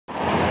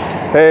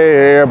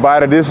Hey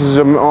everybody, this is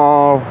your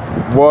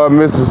boy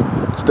Mr.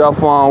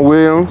 Stephon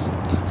Williams,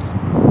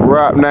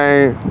 rap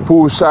name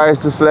Pooh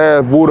Shiesty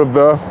 / Budda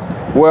Bear.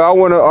 Well,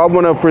 I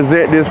wanna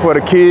present this for the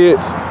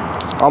kids.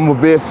 I'm a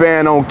big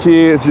fan on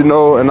kids, you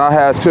know, and I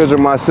have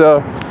children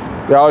myself.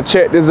 Y'all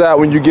check this out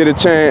when you get a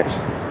chance.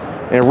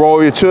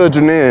 Enroll your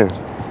children in.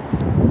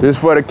 This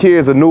for the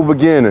kids, a new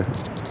beginning.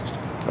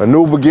 A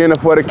new beginning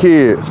for the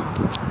kids.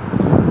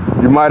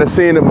 You might have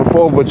seen it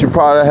before, but you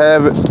probably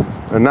haven't.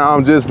 And now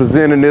I'm just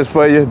presenting this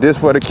for you. This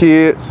for the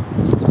kids.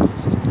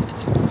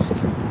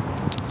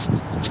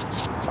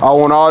 I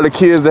want all the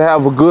kids to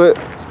have a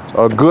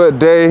good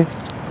day,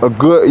 a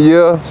good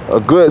year, a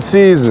good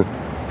season.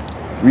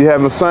 We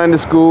having Sunday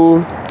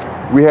school.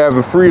 We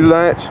having free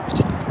lunch.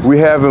 We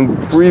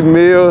having free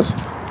meals.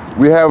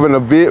 We having a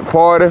big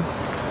party.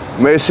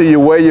 Make sure you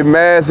wear your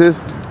masks.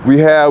 We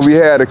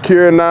had a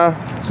cure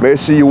now. Make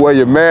sure you wear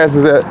your masks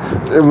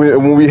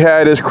when we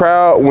had this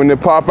crowd, when they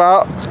pop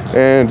out,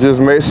 and just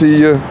make sure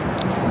you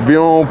be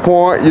on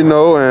point, you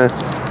know, and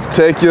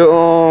take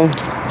your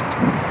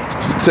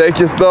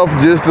stuff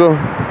just to,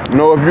 you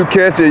know, if you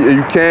catch it,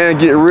 you can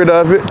get rid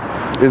of it.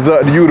 It's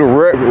up to you to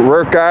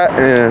work out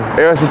and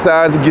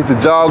exercise and get the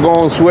jog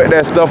on, sweat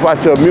that stuff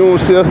out your immune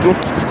system.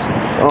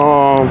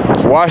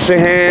 Wash your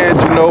hands,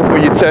 you know, for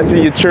you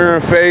touching your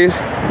churn face,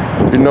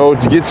 you know,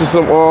 to get you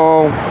some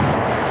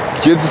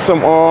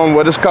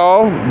what it's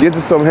called? Get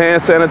you some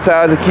hand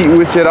sanitizer, keep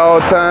with you at all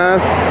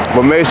times.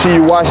 But make sure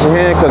you wash your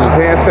hands because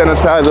hand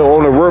sanitizer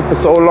only work for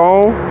so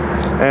long.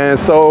 And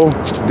so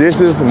this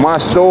is my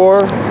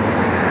store.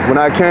 When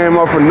I came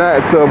up from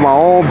that to my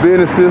own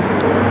businesses,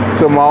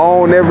 to my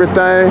own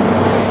everything,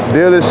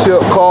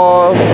 dealership cars,